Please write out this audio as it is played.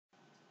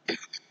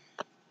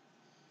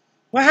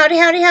Well, howdy,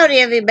 howdy, howdy,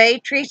 everybody.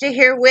 Theresa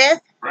here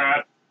with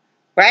Brad.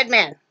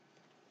 Bradman.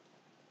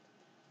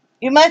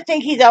 You must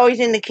think he's always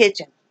in the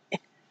kitchen.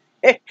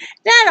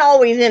 Not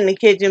always in the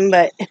kitchen,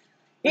 but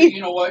Hey, you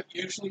know what?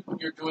 Usually when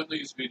you're doing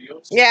these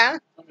videos, yeah,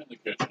 I'm in the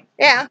kitchen.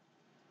 yeah.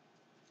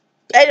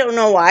 I don't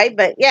know why,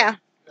 but yeah.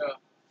 Yeah,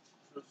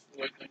 that's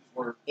the way things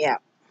work. Yeah.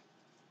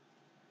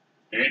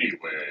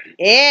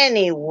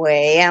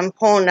 Anyway, I'm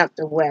pulling up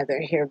the weather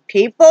here,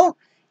 people.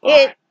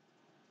 Bye.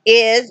 It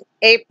is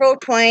April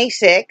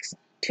 26th,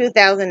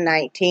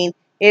 2019.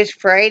 It's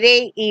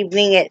Friday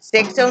evening at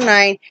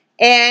 6:09.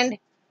 And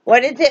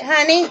what is it,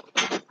 honey?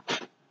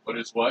 What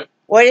is what?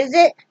 What is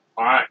it?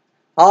 Hot.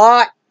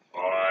 Hot.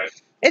 Hot.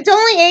 It's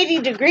only 80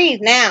 degrees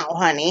now,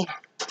 honey.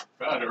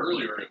 God,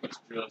 earlier it was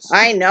just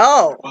I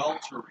know.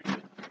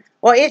 sweltering.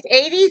 Well, it's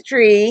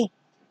 83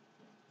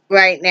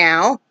 right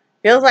now.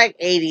 Feels like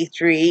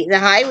 83. The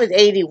high was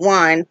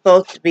 81,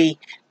 supposed to be.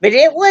 But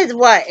it was,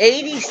 what,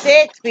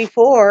 86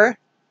 before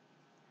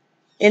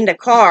in the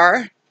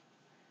car.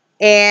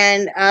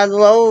 And the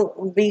low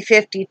will be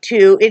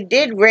 52. It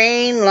did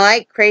rain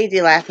like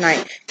crazy last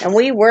night. And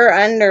we were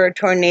under a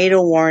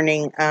tornado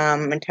warning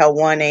until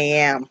 1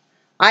 a.m.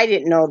 I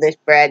didn't know this.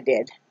 Brad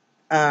did.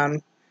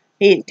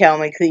 He didn't tell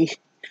me because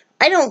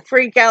I don't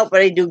freak out,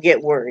 but I do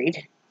get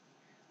worried.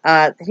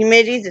 The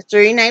humidity is at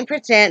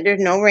 39%. There's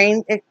no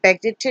rain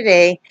expected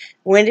today.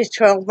 Wind is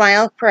 12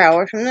 miles per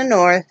hour from the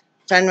north.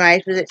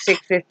 Sunrise was at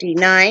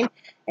 6:59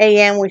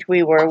 a.m., which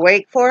we were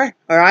awake for,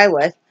 or I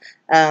was.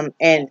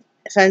 And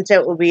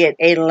sunset will be at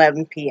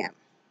 8:11 p.m.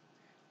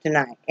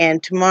 tonight.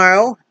 And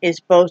tomorrow is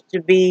supposed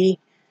to be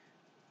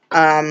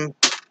pretty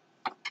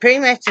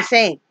much the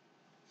same.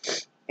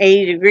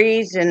 80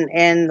 degrees,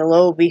 and the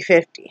low will be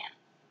 50.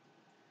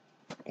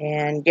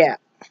 And yeah,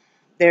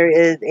 there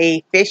is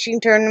a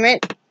fishing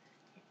tournament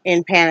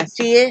in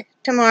Panacea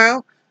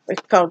tomorrow.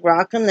 It's called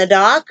Rockin' the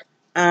Dock.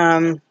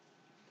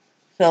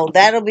 So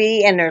that'll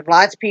be, and there's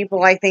lots of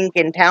people, I think,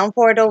 in town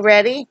for it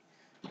already.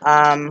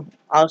 I'll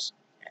a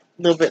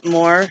little bit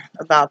more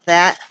about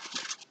that.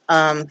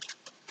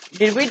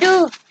 Did we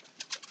do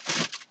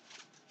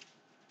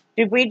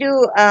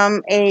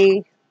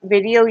a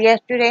video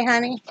yesterday,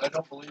 honey? I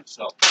don't believe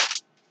so.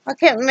 I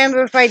can't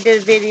remember if I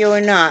did a video or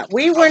not.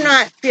 We were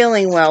not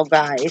feeling well,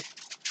 guys.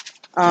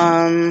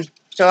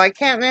 So I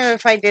can't remember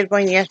if I did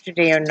one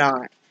yesterday or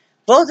not.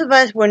 Both of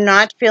us were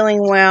not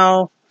feeling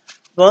well.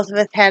 Both of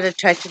us had a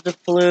touch of the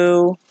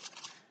flu.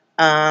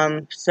 Yeah,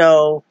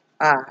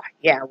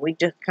 we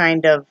just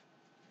kind of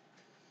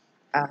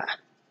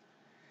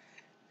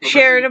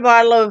shared a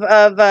bottle of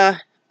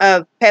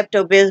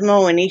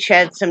Pepto-Bismol, and each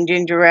had some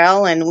ginger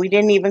ale, and we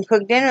didn't even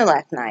cook dinner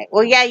last night.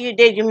 Well, yeah, you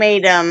did. You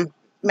made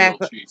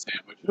Grilled cheese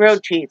sandwiches.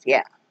 Grilled cheese,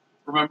 yeah.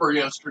 Remember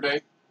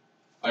yesterday?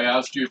 I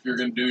asked you if you're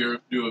going to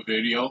do a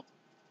video,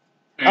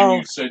 and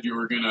you said you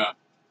were going to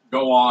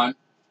go on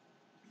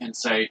and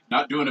say,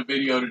 not doing a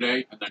video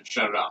today, and then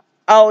shut it off.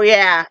 Oh,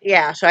 yeah,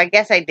 yeah. So I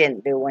guess I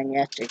didn't do one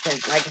yesterday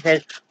because, like I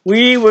said,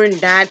 we were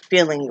not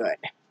feeling good.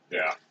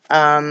 Yeah.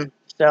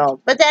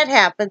 But that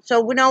happened.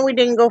 So, no, we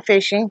didn't go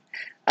fishing.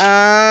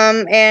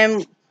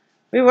 And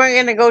we weren't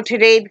going to go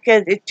today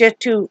because it's just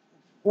too,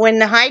 when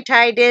the high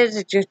tide is,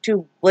 it's just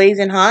too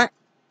blazing hot.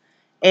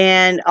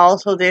 And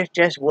also, there's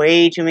just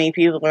way too many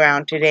people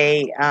around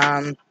today.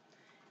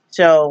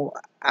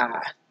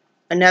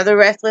 Another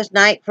restless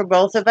night for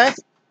both of us.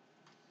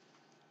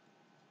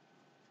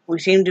 We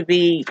seem to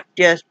be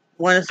just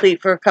want to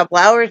sleep for a couple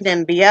hours and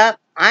then be up.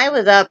 I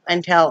was up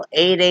until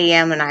 8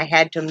 a.m. and I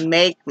had to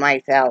make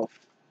myself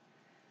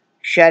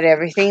shut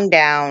everything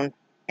down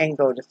and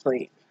go to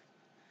sleep.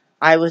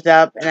 I was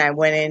up and I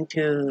went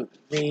into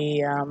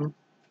the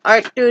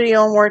art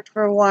studio and worked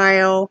for a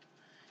while.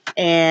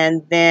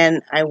 And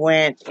then I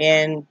went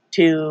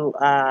into,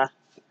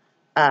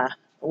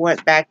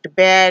 went back to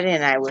bed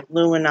and I was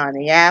gluing on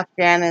the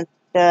Afghan and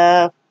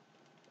stuff.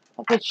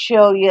 I could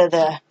show you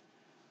the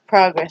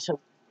progress of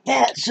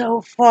that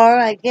so far,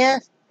 I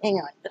guess. Hang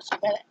on just a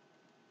minute.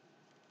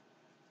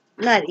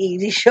 Not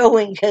easy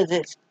showing because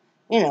it's,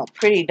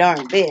 pretty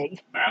darn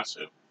big.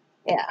 Massive.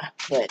 Yeah,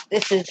 but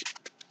this is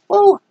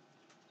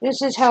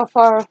how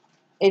far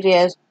it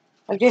is.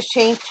 I've just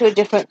changed to a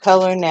different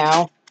color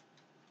now.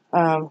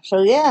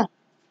 So yeah,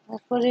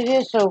 that's what it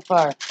is so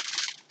far.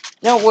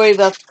 Don't worry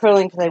about the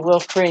curling because I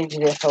will fringe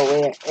this whole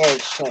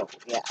edge, so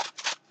yeah.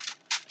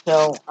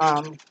 So,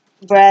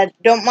 Brad,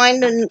 don't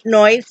mind the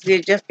noise.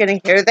 You're just going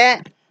to hear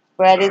that.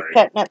 Brad is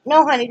cutting up.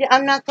 No, honey,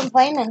 I'm not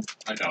complaining.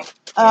 I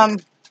know.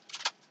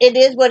 It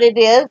is what it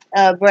is.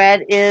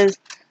 Brad is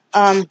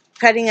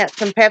cutting up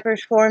some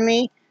peppers for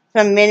me.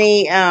 Some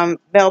mini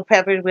bell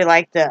peppers. We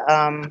like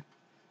the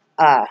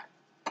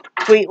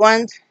sweet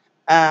ones.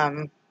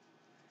 Because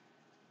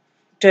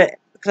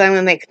I'm going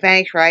to make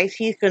Spanish rice.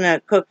 He's going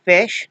to cook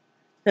fish,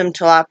 some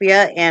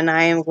tilapia, and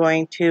I am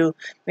going to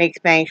make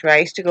Spanish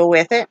rice to go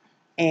with it.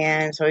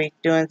 And so he's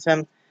doing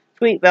some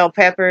sweet bell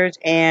peppers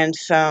and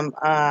some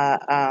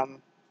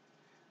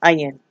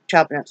onion,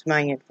 chopping up some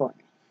onion for me.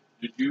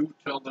 Did you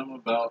tell them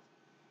about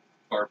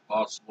our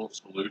possible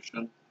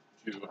solution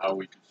to how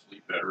we can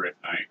sleep better at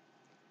night?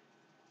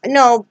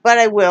 No, but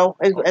I will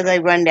as Okay. I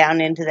run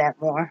down into that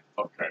more.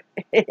 Okay.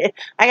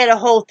 I got a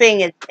whole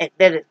thing that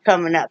it's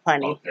coming up,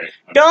 honey. Okay.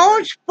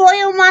 Don't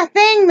spoil my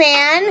thing,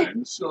 man.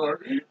 I'm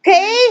sorry.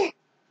 Okay?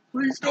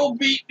 Please don't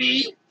beat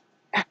me.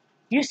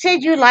 You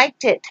said you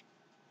liked it.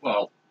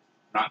 Well,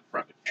 not in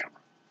front of the camera.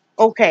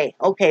 Okay,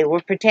 okay,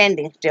 we're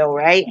pretending still,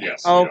 right?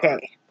 Yes, we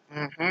okay.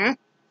 Mm-hmm.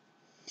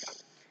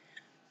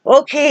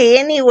 Okay,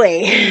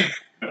 anyway.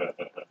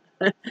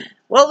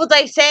 What was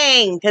I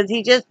saying? Because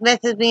he just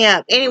messes me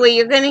up. Anyway,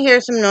 you're going to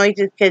hear some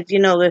noises because, you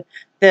know,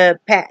 the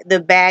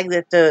bag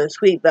that the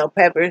sweet bell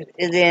peppers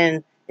is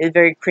in is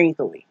very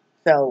crinkly.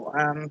 So,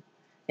 and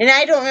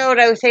I don't know what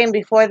I was saying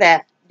before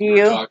that. Do you?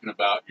 You were talking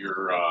about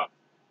your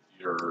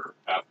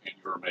Afghan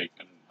you were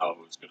making, how it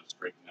was going to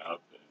straighten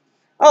up.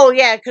 Oh,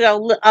 yeah,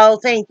 because I'll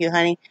thank you,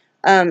 honey.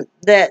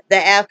 The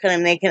Afghan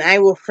I'm making, I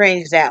will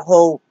fringe that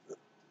whole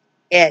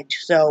edge.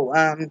 So,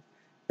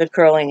 the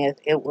curling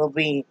it will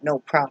be no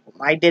problem.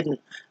 I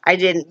didn't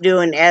do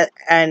an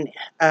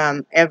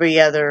every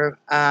other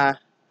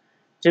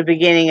the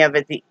beginning of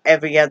it,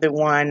 every other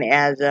one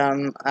as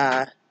an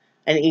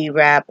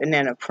E-wrap and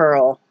then a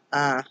pearl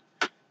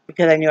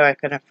because I knew I was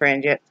gonna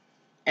fringe it,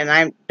 and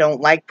I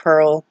don't like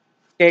pearl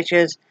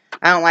stitches.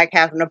 I don't like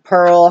having to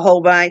pearl a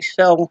whole bunch.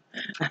 So,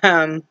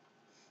 but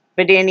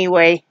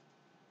anyway.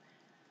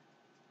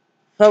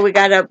 So we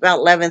got up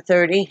about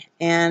 11:30,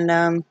 and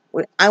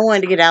I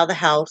wanted to get out of the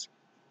house.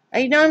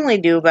 I normally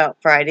do about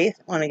Fridays.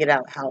 I want to get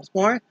out of the house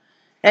more.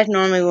 That's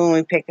normally when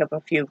we pick up a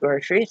few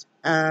groceries.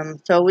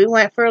 So we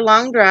went for a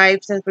long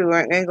drive since we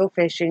weren't going to go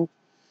fishing.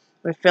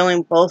 We're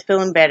both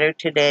feeling better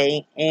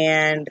today.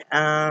 And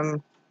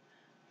so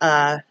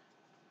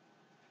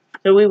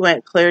we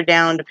went clear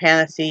down to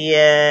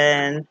Panacea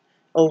and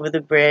over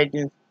the bridge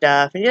and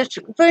stuff. And just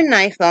for a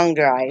nice long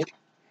drive.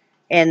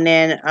 And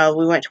then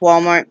we went to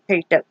Walmart and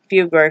picked up a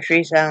few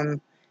groceries.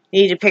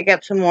 Need to pick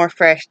up some more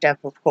fresh stuff,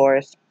 of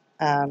course.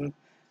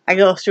 We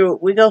go through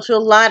a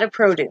lot of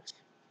produce.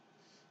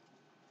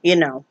 You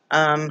know,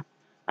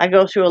 I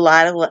go through a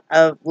lot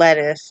of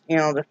lettuce, you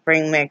know, the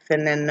spring mix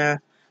and then the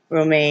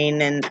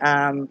romaine and,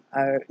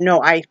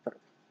 iceberg.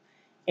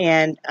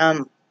 And,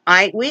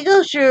 we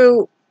go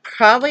through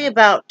probably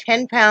about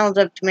 10 pounds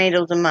of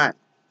tomatoes a month.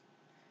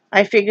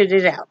 I figured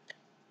it out.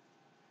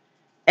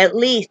 At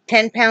least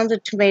 10 pounds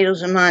of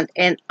tomatoes a month,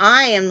 and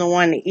I am the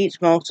one that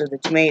eats most of the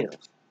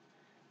tomatoes.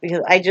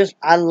 Because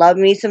I love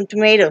me some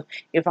tomatoes.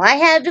 If I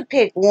had to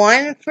pick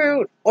one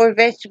fruit or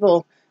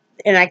vegetable,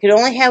 and I could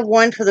only have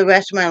one for the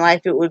rest of my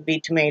life, it would be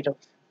tomatoes.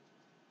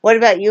 What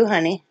about you,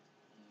 honey?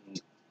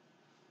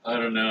 I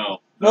don't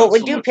know. What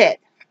would you pick?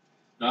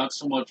 Not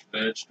so much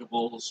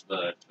vegetables,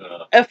 but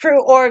a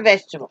fruit or a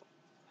vegetable.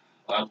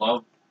 I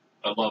love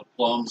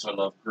plums. I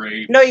love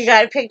grapes. No, you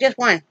got to pick just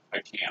one. I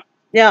can't.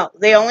 No,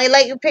 they only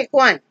let you pick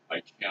one.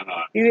 I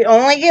cannot. You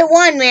only get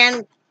one,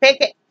 man.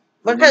 Pick it.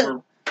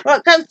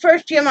 What comes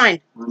first to your mind?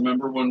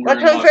 Remember when we What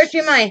comes first to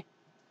your mind?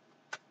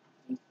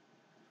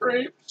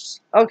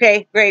 Grapes.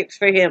 Okay, grapes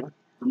for him.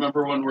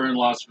 Remember when we were in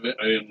Las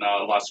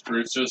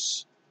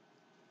Cruces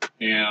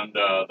and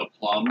the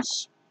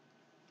plums?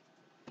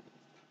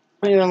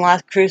 We were in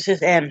Las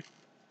Cruces and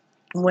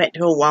went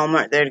to a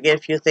Walmart there to get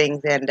a few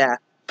things, and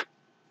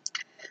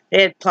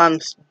they had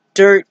plums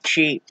dirt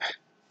cheap.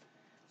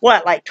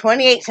 What, like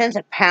 28 cents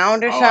a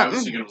pound or something? I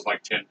was thinking it was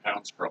like 10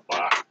 pounds for a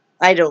buck.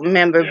 I don't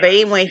remember, but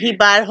anyway, he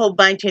bought a whole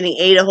bunch and he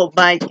ate a whole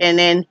bunch, and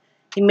then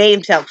he made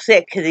himself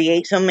sick because he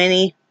ate so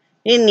many.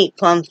 He didn't eat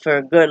plums for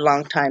a good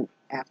long time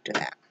after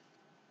that.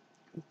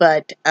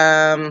 But,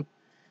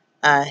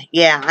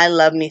 yeah, I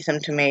love me some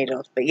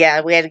tomatoes. But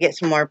yeah, we had to get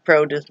some more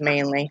produce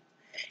mainly.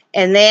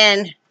 And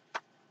then,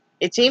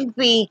 it seems to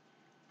be,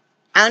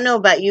 I don't know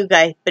about you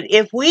guys, but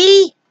if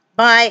we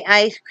buy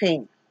ice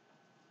cream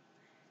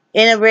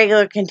in a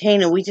regular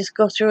container, we just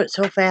go through it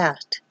so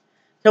fast.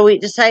 So we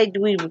decided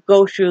we would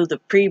go through the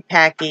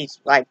pre-packaged,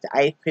 like the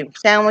ice cream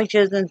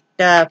sandwiches and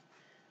stuff,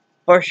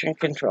 portion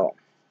control.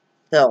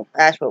 So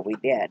that's what we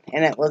did.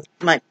 And it was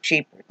much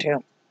cheaper,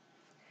 too.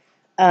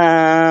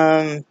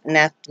 And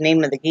that's the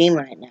name of the game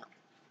right now.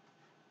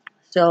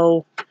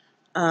 So,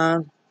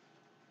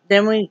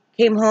 then we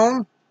came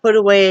home, put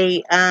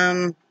away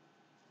the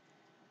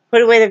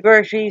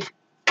groceries,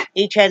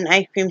 each had an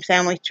ice cream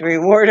sandwich to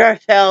reward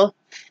ourselves,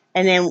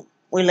 and then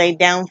we laid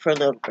down for a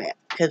little bit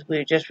because we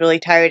were just really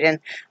tired, and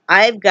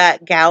I've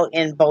got gout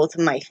in both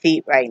of my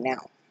feet right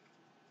now,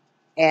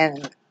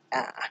 and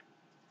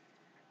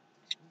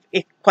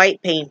it's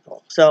quite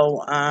painful.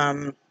 So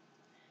I'm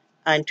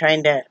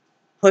trying to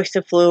push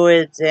the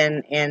fluids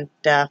and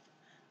stuff.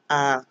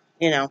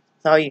 You know,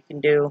 it's all you can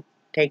do.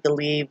 Take a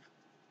leave,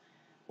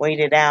 wait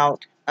it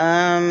out.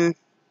 And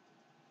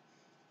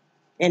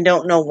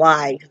don't know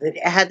why.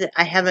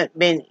 I haven't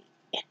been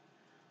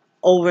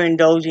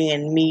overindulging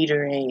in meat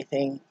or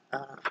anything.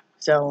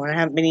 So I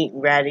haven't been eating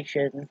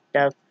radishes and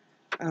stuff.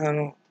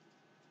 I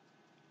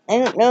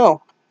don't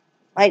know.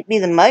 Might be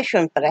the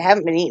mushrooms, but I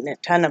haven't been eating a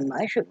ton of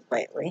mushrooms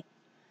lately.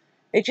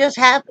 It just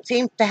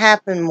seems to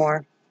happen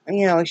more,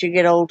 you know, as you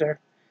get older.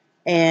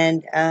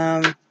 And,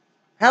 how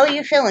are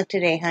you feeling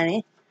today,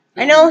 honey?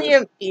 I know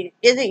is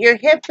it your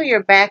hip or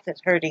your back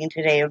that's hurting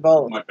today, or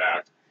both? My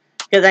back.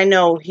 Because I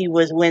know he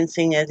was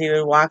wincing as he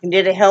was walking.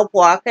 Did it help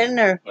walking,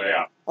 or? Oh,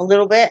 yeah. A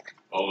little bit?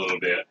 A little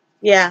bit.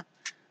 Yeah.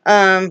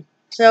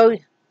 So,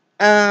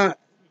 do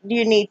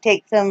you need to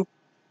take some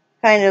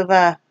kind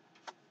of,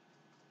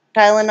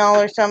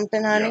 Tylenol or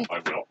something, honey? Yeah,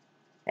 I will.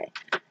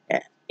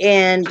 Okay.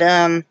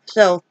 And,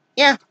 so,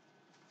 yeah.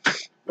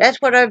 That's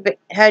what our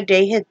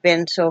day has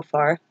been so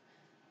far.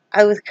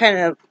 I was kind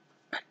of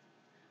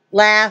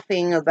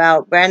laughing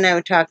about, Brad and I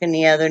were talking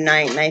the other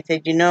night, and I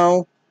said, you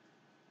know,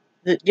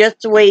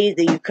 just the way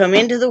that you come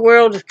into the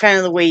world is kind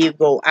of the way you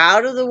go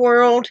out of the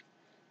world.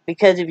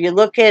 Because if you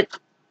look at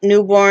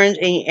newborns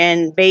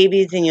and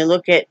babies, and you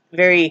look at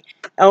very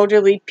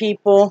elderly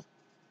people,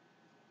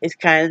 it's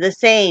kind of the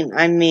same.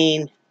 I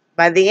mean,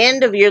 by the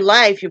end of your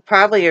life, you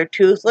probably are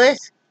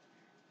toothless.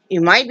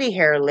 You might be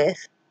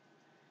hairless.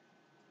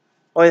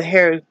 Or the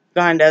hair has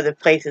gone to other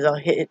places. I'll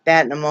hit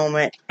that in a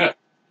moment.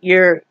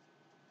 You're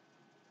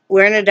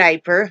wearing a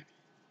diaper,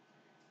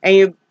 and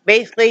you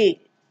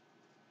basically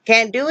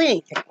can't do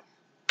anything.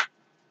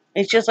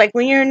 It's just like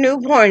when you're a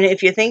newborn,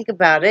 if you think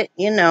about it,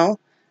 you know.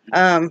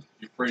 You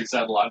phrase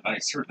that a lot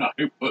nicer than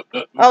I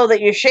would. Oh,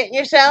 that you're shitting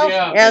yourself?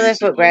 Yeah, That's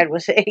what Brad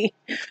would say.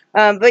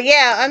 But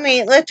yeah, I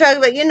mean, let's talk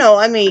about, you know,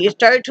 I mean, you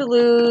start to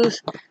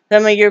lose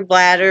some of your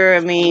bladder.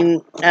 I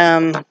mean,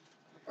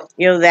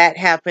 you know, that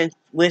happens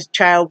with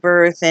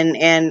childbirth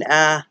and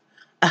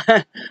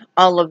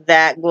all of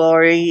that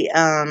glory.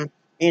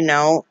 You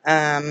know,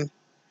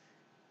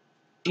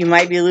 you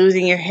might be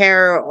losing your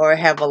hair, or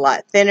have a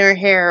lot thinner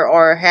hair,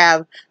 or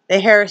have the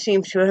hair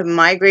seems to have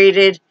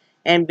migrated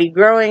and be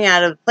growing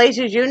out of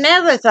places you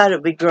never thought it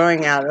would be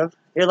growing out of.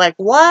 You're like,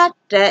 what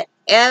the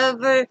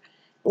ever?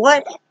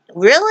 What?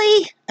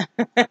 Really?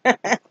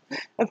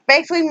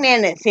 Especially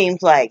men, it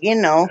seems like, you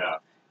know. Yeah.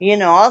 You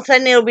know, all of a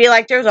sudden it'll be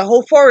like there's a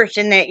whole forest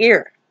in that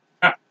ear.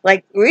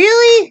 Like,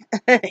 really?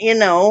 You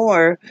know,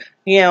 or,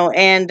 you know,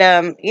 and,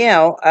 you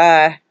know,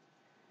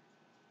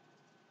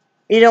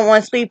 you don't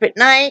want to sleep at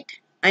night.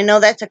 I know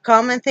that's a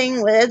common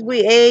thing as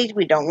we age.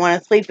 We don't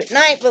want to sleep at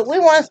night, but we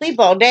want to sleep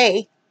all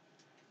day.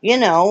 You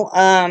know,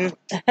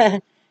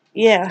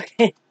 yeah.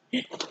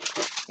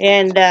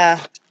 And,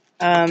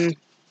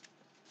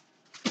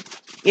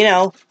 you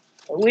know,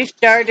 we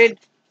started,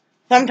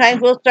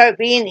 sometimes we'll start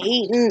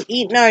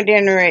eating our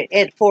dinner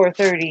at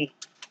 4:30,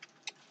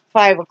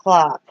 5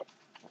 o'clock.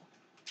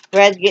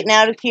 Brad's getting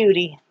out of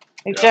cutie.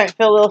 You starting to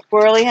feel a little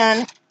squirrely,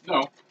 hon?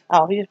 No.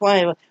 Oh, we just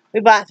wanted, we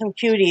bought some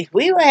cuties.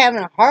 We were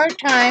having a hard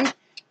time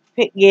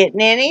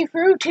getting any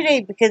fruit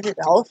today because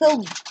it's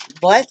also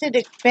blessed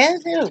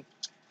expensive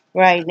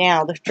right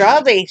now. The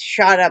strawberries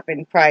shot up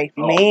in price,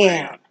 Oh,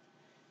 man.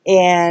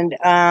 And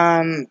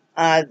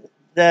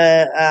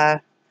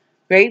the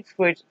grapes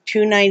were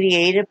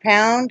 $2.98 a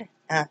pound.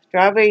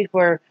 Strawberries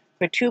were,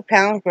 for 2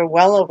 pounds, were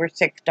well over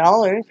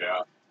 $6.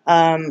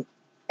 Yeah.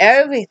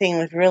 Everything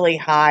was really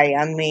high.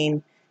 I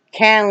mean,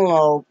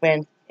 cantaloupe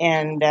and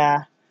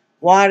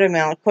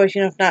watermelon. Of course,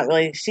 you know, it's not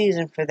really the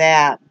season for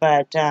that,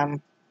 but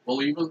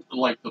well, even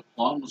like the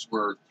plums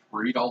were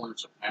 $3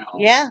 a pound.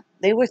 Yeah,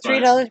 they were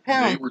 $3 a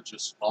pound. They were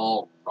just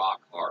all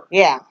rock hard.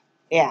 Yeah,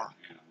 yeah.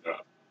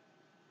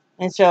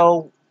 And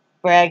so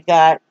Brad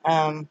got.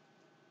 Are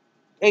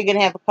you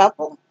gonna have a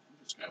couple?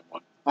 Just have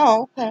one.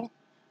 Oh, okay.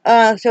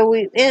 So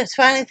it's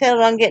finally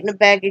settled on getting a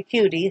bag of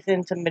cuties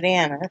and some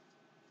bananas.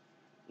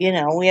 You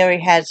know, we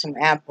already had some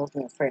apples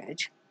in the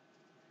fridge.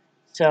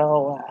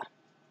 So,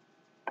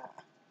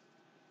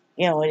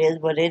 you know, it is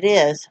what it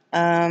is.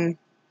 But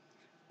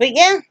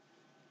yeah,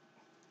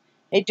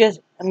 it just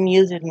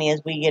amuses me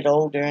as we get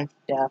older and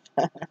stuff.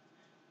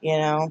 You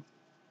know.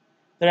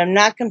 But I'm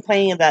not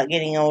complaining about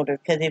getting older,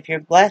 because if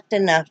you're blessed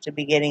enough to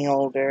be getting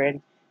older,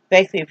 and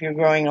especially if you're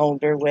growing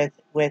older with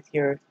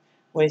your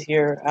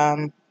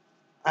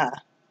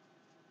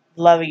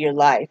love of your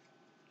life,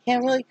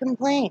 can't really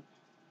complain.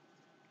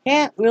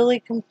 Can't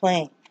really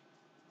complain.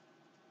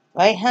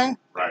 Right, hon?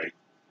 Right.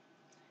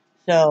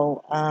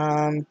 So,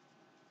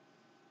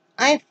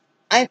 I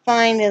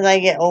find as I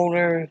get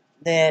older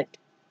that,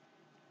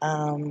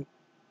 I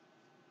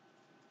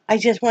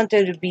just want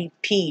there to be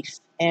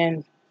peace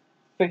and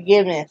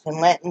forgiveness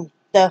and letting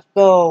stuff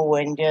go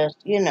and just,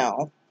 you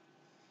know.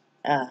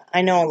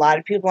 I know a lot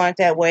of people aren't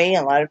that way.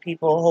 A lot of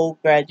people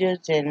hold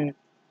grudges and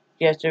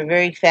just are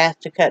very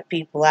fast to cut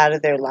people out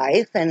of their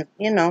life. And,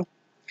 you know,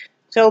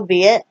 so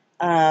be it.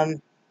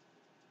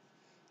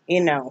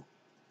 You know,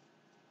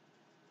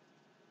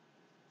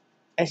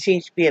 it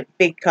seems to be a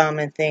big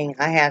common thing,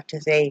 I have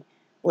to say,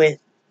 with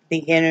the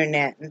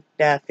internet and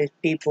stuff, is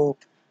people,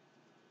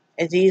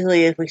 as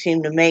easily as we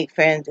seem to make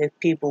friends, is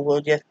people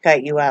will just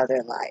cut you out of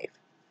their life.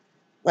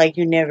 Like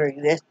you never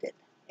existed.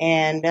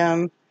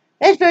 And,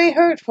 that's very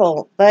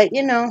hurtful. But,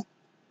 you know,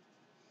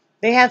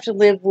 they have to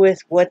live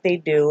with what they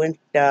do and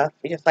stuff,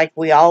 just like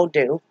we all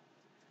do.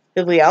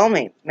 Because we all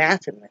make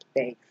massive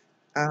mistakes.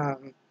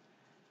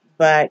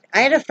 But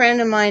I had a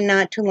friend of mine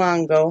not too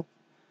long ago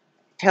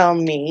tell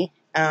me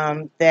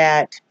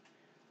that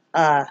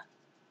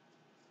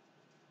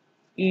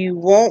you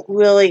won't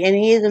really, and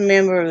he's a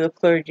member of the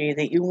clergy,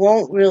 that you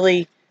won't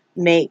really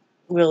make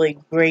really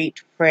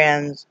great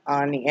friends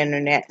on the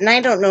internet. And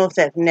I don't know if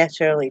that's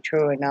necessarily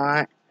true or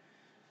not,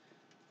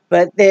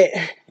 but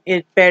that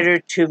it's better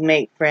to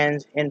make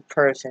friends in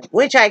person,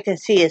 which I can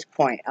see his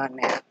point on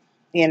that.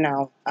 You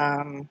know,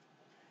 I'm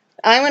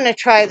going to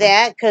try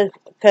that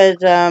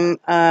because I'm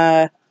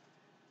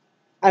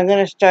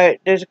going to start,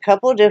 there's a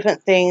couple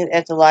different things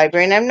at the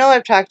library, and I know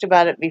I've talked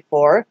about it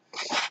before,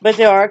 but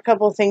there are a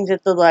couple of things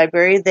at the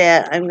library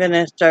that I'm going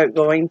to start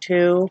going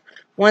to.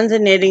 One's a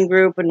knitting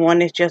group, and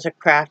one is just a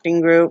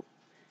crafting group.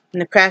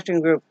 And the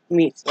crafting group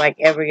meets like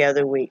every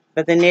other week,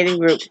 but the knitting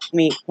group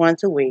meets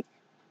once a week.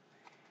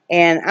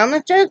 And I'm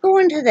going to start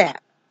going to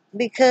that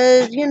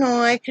because, you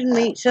know, I can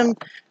meet some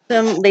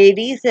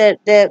ladies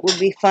that would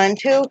be fun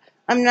too.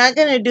 I'm not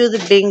going to do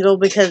the bingo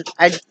because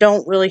I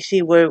don't really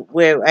see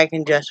where I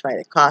can justify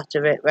the cost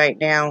of it right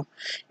now.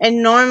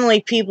 And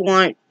normally people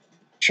aren't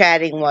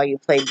chatting while you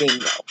play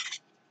bingo.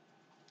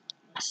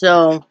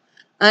 So,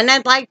 and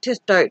I'd like to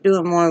start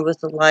doing more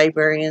with the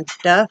library and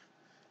stuff.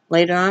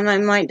 Later on, I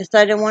might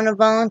decide I want to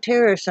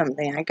volunteer or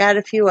something. I got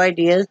a few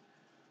ideas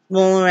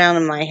rolling around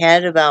in my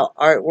head about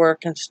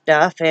artwork and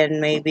stuff, and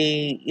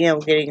maybe, you know,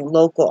 getting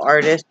local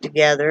artists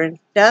together and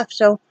stuff.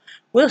 So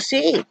we'll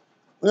see.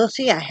 We'll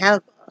see. I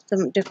have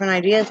some different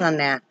ideas on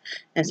that,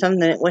 and something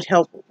that would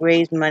help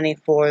raise money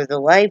for the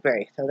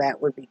library. So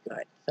that would be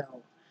good.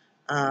 So,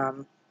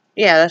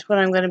 yeah, that's what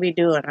I'm going to be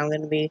doing. I'm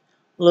going to be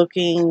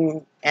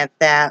looking at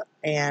that,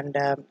 and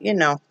you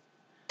know,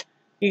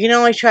 you can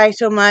only try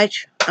so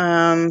much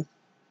to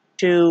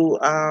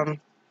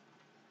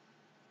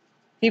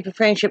keep a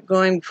friendship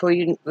going before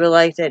you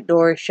realize that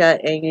door is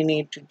shut and you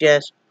need to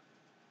just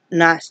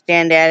not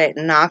stand at it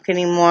and knock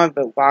anymore,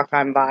 but walk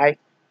on by.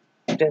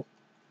 Just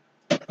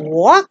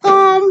walk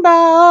on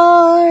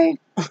by.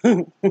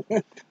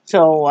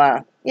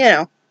 So, you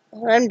know,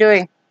 what I'm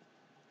doing.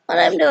 What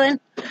I'm doing.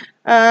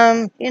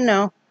 You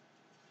know,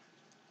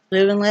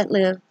 live and let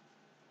live.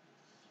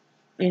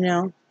 You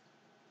know,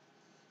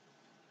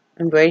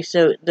 embrace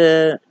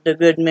the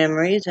good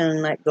memories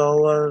and let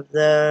go of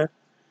the,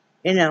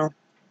 you know,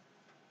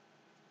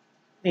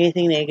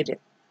 anything negative.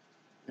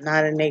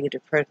 Not a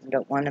negative person,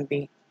 don't want to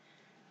be.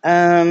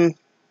 But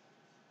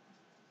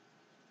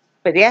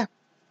yeah,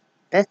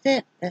 that's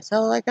it. That's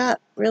all I got,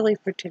 really,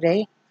 for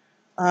today.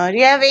 Do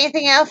you have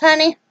anything else,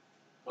 honey?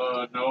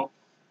 No.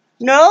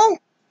 No?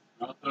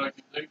 Not that I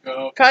can think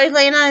of. Charlie's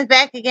laying on his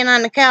back again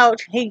on the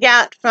couch. He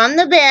got from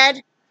the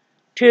bed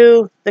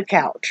to the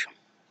couch.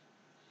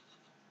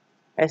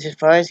 That's as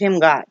far as him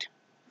got.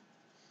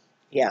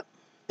 Yep.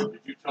 Did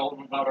you tell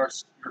him about your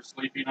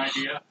sleeping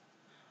idea?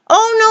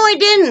 Oh, no, I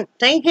didn't.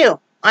 Thank you.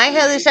 I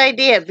have this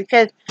idea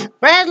because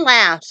Brad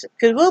laughs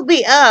because we'll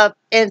be up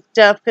and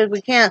stuff because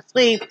we can't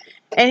sleep.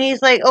 And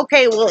he's like,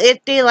 okay, well,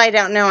 it's daylight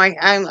out now.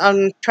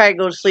 I'm trying to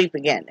go to sleep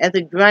again. As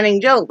a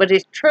running joke, but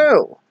it's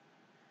true.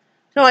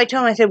 So I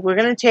told him, I said,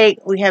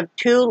 we have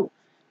two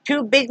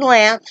big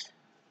lamps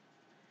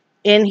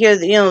in here,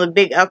 you know, the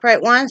big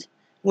upright ones.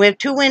 We have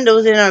 2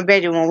 windows in our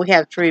bedroom. Well, we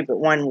have 3, but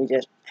one we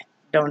just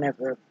don't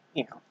ever,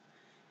 you know,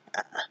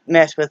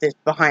 mess with. It's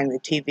behind the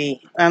TV.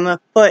 I'm going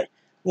to put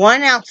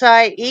one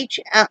outside each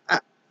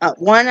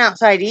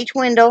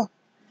window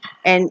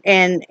and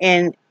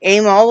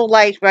aim all the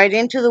lights right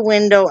into the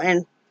window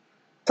and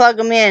plug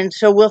them in.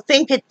 So we'll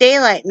think it's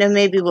daylight and then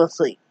maybe we'll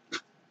sleep.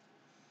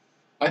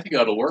 I think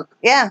that'll work.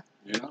 Yeah.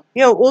 Yeah.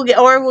 You know, we'll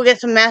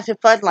get some massive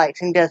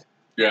floodlights and just,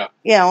 yeah.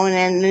 You know, and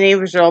then the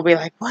neighbors will all be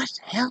like, what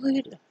the hell are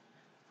you doing?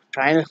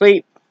 Trying to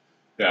sleep.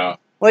 Yeah.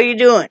 What are you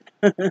doing?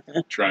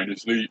 Trying to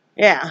sleep.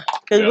 Yeah.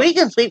 Because we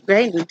can sleep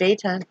great in the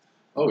daytime.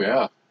 Oh,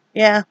 yeah.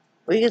 Yeah.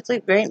 We can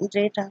sleep great in the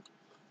daytime.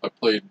 I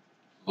played,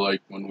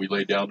 like, when we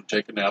lay down to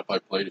take a nap, I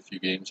played a few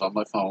games on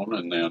my phone,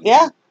 and then...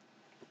 Yeah.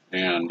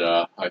 And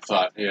I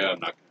thought, yeah, I'm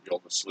not going to be able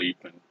to sleep,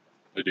 and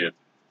I did.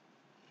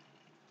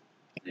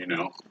 You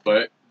know,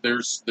 but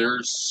there's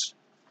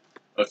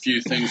a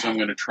few things I'm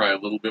going to try a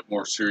little bit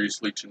more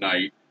seriously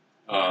tonight.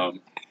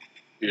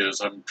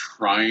 Is I'm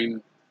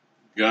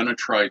gonna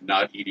try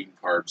not eating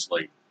carbs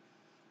late.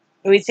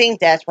 We think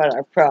that's what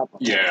our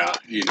problem is. Yeah,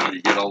 you know,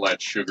 you get all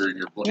that sugar in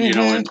your blood, you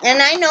know. And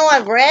I know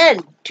I've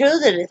read, too,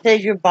 that it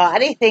says your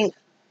body thinks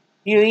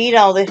you eat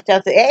all this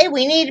stuff. Hey,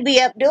 we need to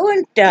be up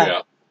doing stuff.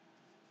 Yeah.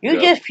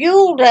 You just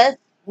fueled us.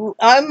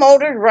 Our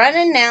motor's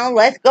running now.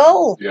 Let's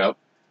go. Yep.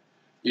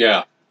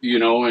 Yeah, you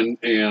know,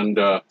 and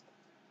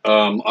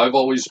I've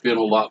always been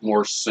a lot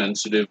more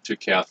sensitive to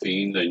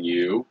caffeine than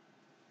you.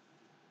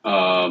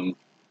 I'm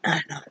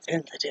not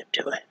sensitive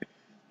to it.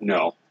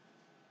 No.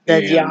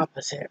 That's the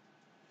opposite.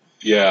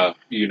 Yeah,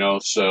 you know,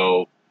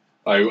 so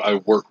I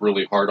work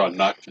really hard on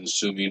not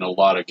consuming a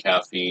lot of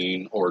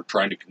caffeine or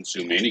trying to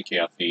consume any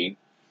caffeine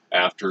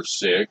after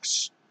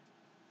 6.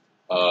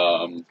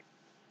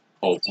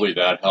 Hopefully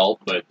that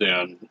helped, but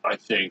then I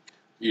think,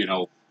 you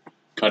know,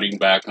 cutting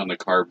back on the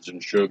carbs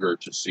and sugar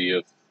to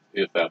see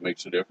if that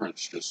makes a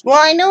difference. Just well,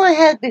 I know it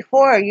has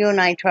before. You and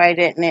I tried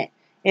it, and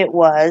it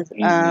was.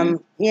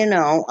 You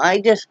know, I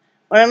just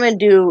what I'm going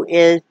to do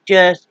is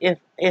just,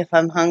 if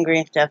I'm hungry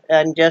and stuff,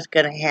 I'm just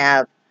going to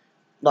have,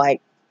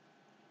 like,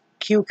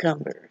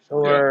 cucumbers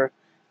or,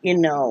 you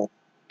know,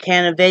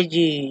 can of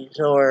veggies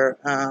or,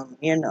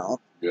 you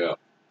know,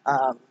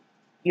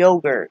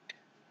 yogurt,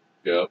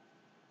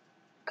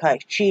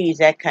 cheese,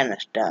 that kind of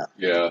stuff.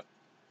 Yeah.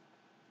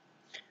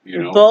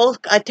 You know. Both,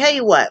 I tell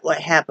you what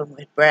happened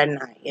with Brad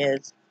and I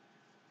is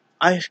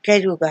our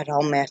schedule got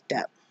all messed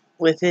up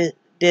with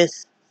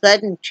this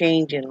sudden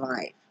change in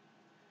life.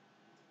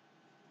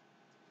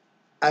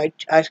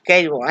 Our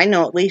schedule, I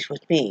know at least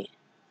with me,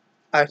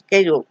 our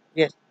schedule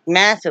just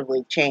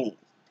massively changed.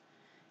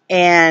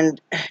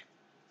 And,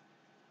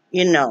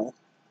 you know,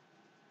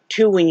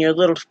 too, when you're a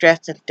little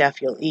stressed and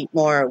stuff, you'll eat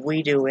more.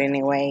 We do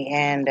anyway.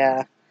 And,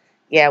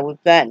 yeah,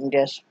 we've gotten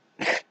just,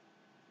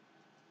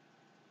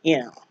 you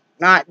know,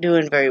 not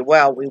doing very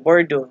well. We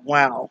were doing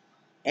well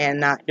and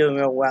not doing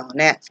real well in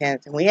that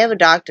sense. And we have a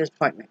doctor's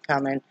appointment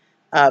coming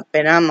up,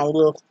 and I'm a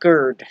little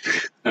scared.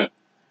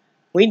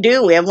 We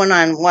do. We have one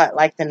on, what,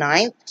 like the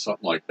 9th?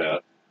 Something like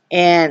that.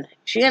 And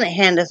she's going to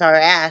hand us our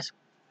ass,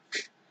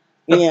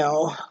 you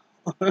know.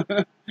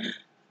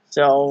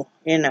 So,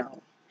 you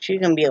know, she's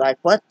going to be like,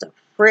 what the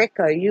frick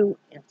are you?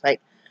 It's like,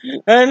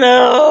 I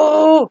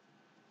know.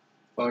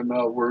 I'm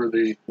not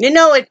worthy. You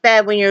know it's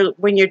bad when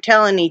you're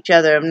telling each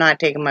other, I'm not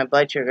taking my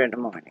blood sugar in the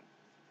morning.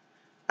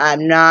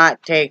 I'm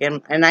not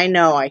taking, and I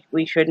know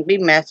we shouldn't be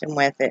messing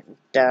with it and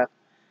stuff.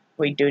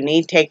 We do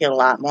need to take it a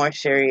lot more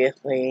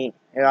seriously.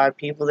 There are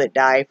people that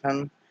die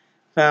from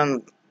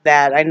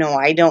that. I know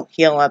I don't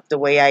heal up the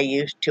way I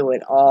used to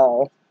at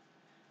all.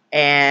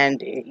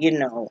 And, you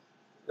know,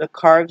 the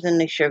carbs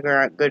and the sugar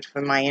aren't good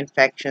for my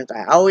infections.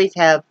 I always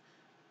have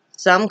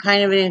some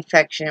kind of an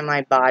infection in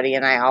my body,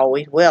 and I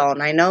always will,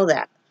 and I know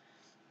that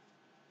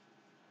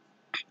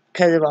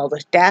because of all the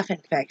staph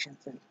infections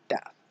and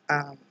stuff.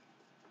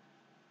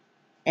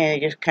 And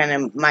it just kind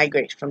of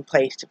migrates from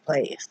place to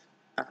place.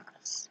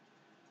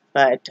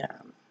 But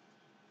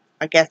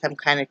I guess I'm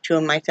kind of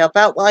chewing myself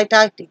out while I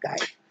talk to you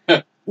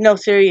guys. No,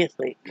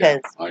 seriously, because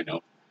I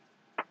know.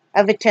 I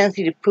have a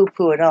tendency to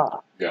poo-poo it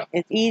off. Yeah.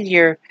 It's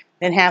easier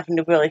than having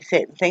to really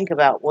sit and think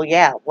about, well,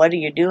 yeah, what are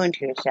you doing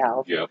to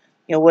yourself? Yeah.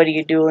 You know, what are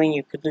you doing?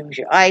 You could lose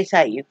your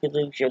eyesight. You could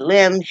lose your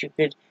limbs. You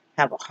could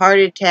have a heart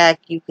attack.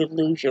 You could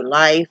lose your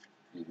life.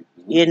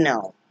 You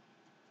know,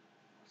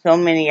 so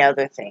many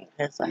other things.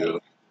 It's like,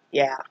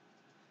 yeah,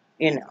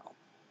 you know.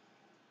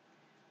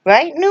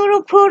 Right,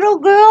 Noodle Poodle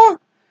Girl?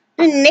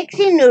 The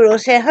Nixie Noodle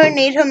said her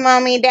need her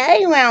mommy and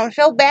daddy around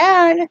so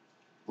bad.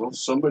 Well,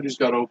 somebody's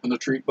got to open the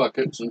treat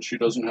buckets, and she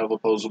doesn't have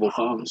opposable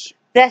thumbs.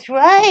 That's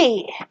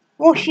right.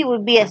 Well, she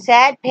would be a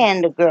sad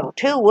panda girl,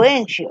 too,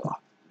 wouldn't you?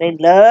 They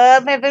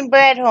love having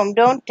Brad home,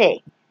 don't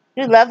they?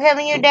 You love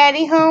having your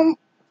daddy home?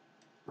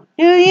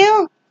 Do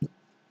you?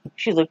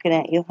 She's looking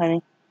at you,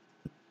 honey.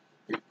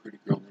 Hey, pretty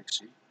girl,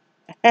 Nixie.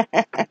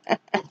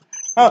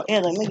 Oh,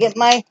 here, let me get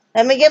my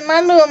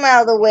loom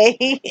out of the way.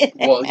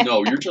 Well,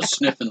 no, you're just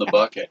sniffing the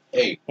bucket.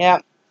 Hey.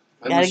 Yep.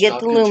 Gotta get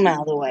the loom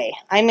out of the way.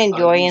 I'm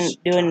enjoying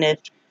doing this.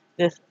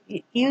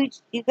 You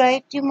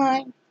guys, do you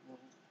mind?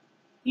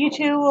 You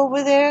two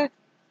over there?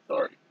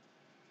 Sorry.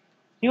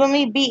 You want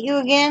me to beat you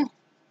again?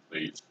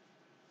 Please.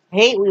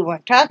 Hey, we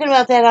weren't talking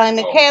about that on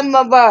the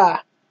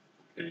camera.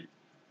 Okay.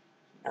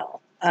 No.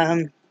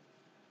 I'm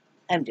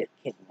just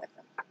kidding with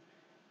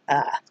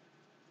them.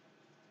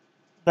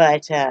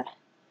 But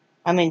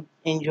I'm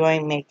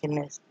enjoying making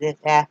this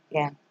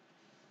Afghan,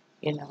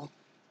 you know.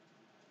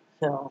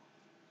 So,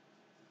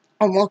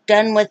 almost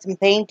done with some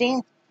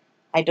painting.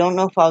 I don't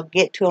know if I'll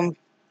get to them.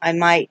 I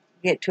might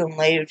get to them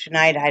later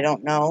tonight. I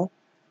don't know.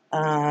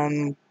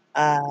 But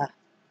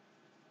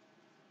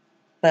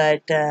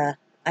I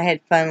had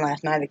fun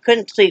last night. I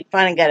couldn't sleep.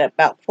 Finally got up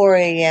about 4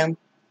 a.m.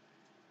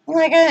 I'm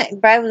like,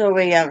 Brad was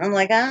over young. I'm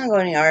like, I'm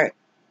going to the art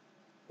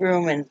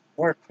room and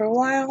work for a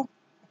while.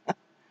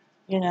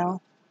 You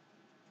know,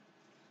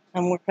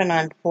 I'm working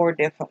on 4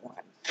 different ones.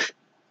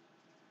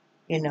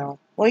 You know,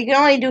 well, you can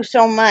only do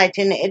so much,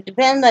 and it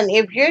depends on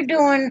if you're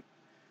doing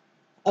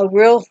a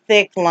real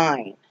thick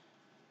line.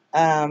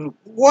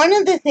 One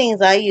of the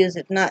things I use,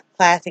 it's not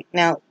classic.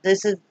 Now,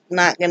 this is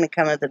not going to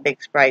come as a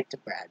big surprise to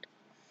Brad.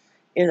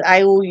 Is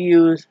I will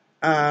use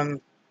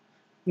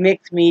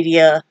mixed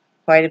media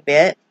quite a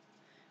bit.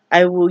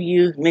 I will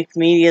use mixed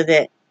media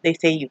that they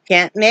say you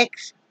can't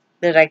mix,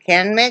 that I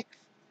can mix.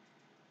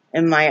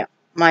 And my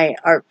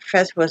art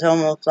professor was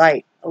always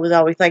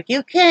like,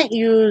 you can't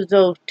use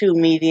those 2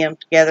 mediums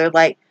together,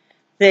 like,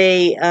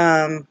 say,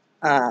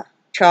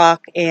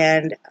 chalk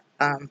and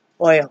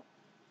oil.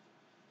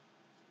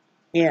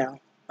 You know,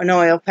 an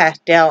oil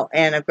pastel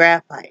and a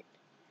graphite.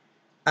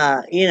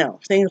 You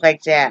know, things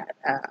like that.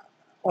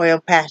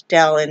 Oil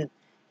pastel and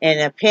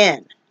a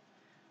pen.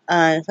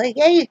 It's like,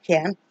 yeah, you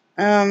can.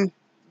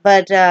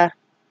 But a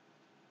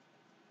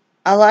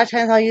lot of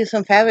times I'll use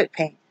some fabric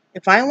paint.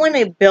 If I want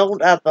to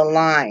build up a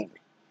line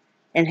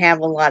and have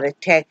a lot of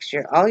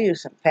texture, I'll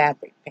use some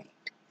fabric paint.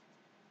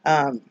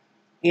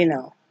 You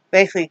know,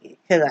 basically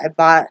because I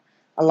bought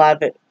a lot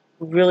of it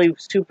really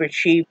super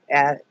cheap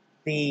at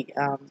the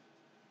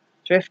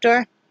thrift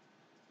store.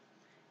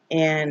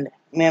 And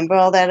remember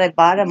all that I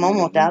bought? I'm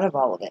almost out of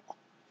all of it.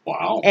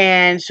 Wow.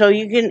 And so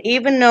you can,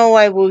 even though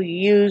I will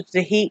use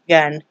the heat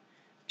gun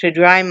to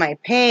dry my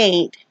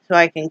paint so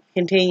I can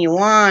continue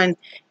on,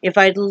 if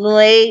I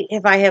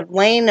have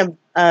lain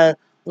a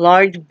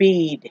large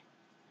bead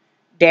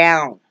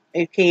down,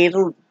 okay,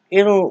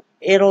 it'll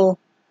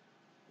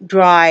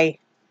dry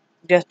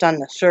just on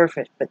the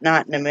surface, but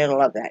not in the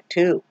middle of that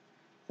tube.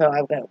 So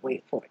I've got to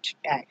wait for it to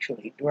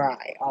actually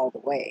dry all the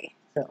way.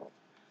 So,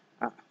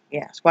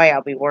 yeah, that's why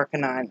I'll be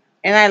working on,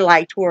 and I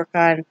like to work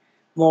on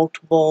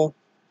multiple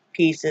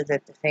pieces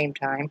at the same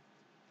time.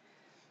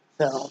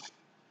 So,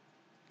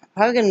 I'm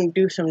probably going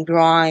to do some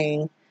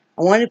drawing.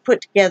 I want to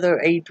put together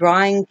a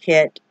drawing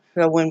kit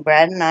so when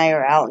Brad and I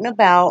are out and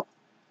about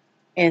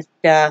and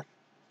stuff,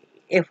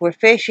 if we're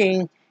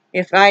fishing,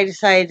 if I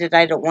decide that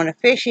I don't want to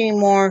fish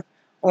anymore,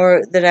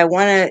 or that I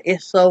want to,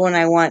 if so, when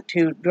I want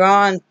to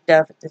draw on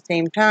stuff at the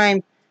same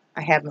time,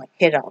 I have my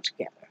kit all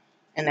together.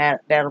 And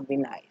that'll be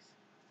nice.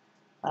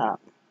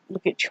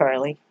 Look at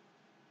Charlie.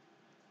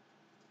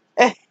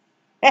 He's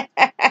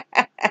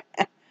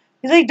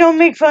like, don't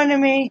make fun of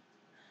me.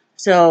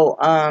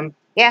 So,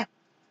 yeah.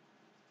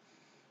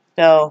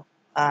 So,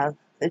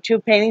 the 2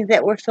 paintings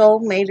that were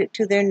sold made it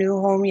to their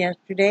new home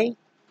yesterday.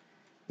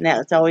 And that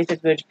was always a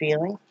good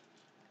feeling.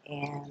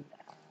 And,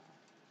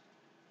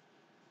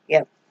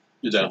 yep.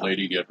 Did that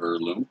lady get her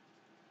loom?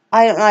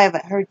 I don't know. I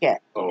haven't heard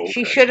yet. Oh, okay.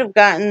 She should have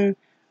gotten,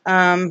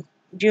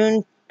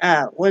 June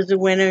was the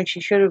winner, and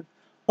she should have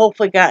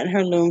hopefully gotten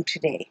her loom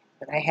today.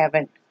 But I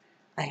haven't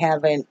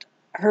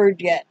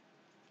heard yet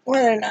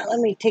whether or not. Let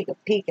me take a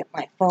peek at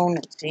my phone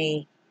and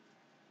see.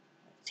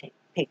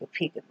 Take a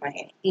peek at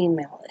my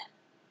email.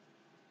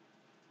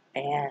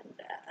 And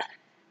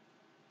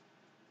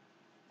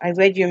I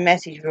read your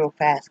message real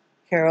fast,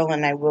 Carol,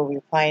 and I will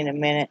reply in a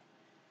minute.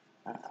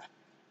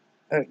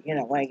 Or,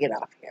 when I get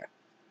off here.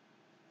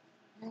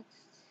 Let's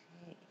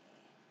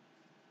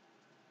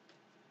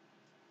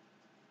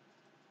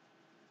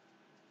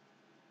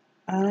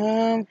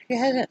see. She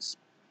hasn't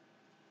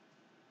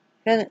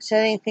said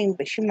anything,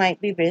 but she might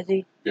be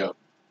busy. Yeah.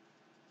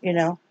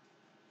 Yeah.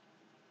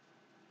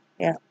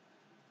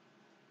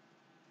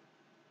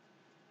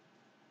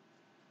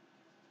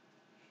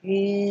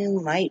 She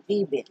might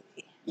be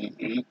busy.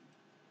 Mm-hmm.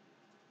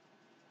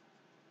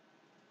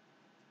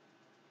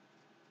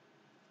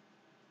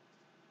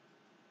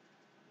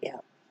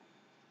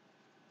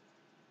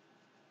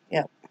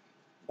 Yep.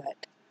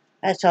 But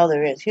that's all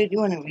there is. Here, do you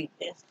want to read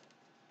this?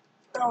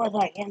 Oh, as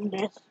I end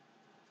this.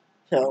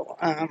 So,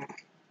 but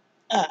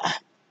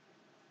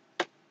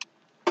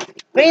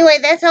anyway,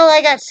 that's all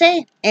I got to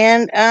say.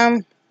 And,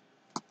 I'm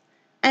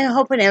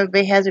hoping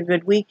everybody has a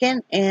good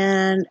weekend.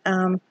 And,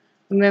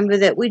 remember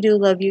that we do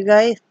love you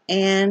guys.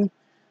 And,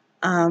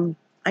 I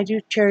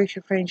do cherish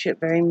your friendship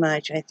very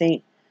much. I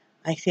think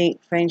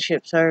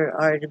friendships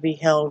are to be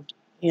held,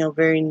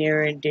 very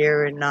near and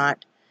dear, and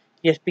not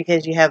just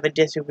because you have a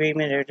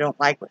disagreement or don't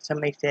like what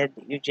somebody said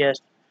that you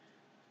just,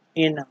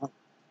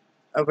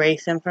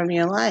 erase them from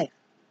your life.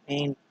 I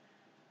mean,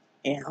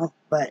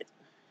 but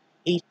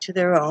each to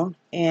their own.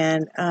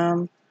 And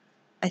I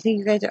think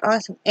you guys are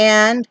awesome.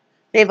 And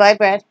say bye,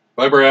 Brad.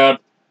 Bye, Brad.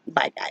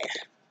 Bye, guys.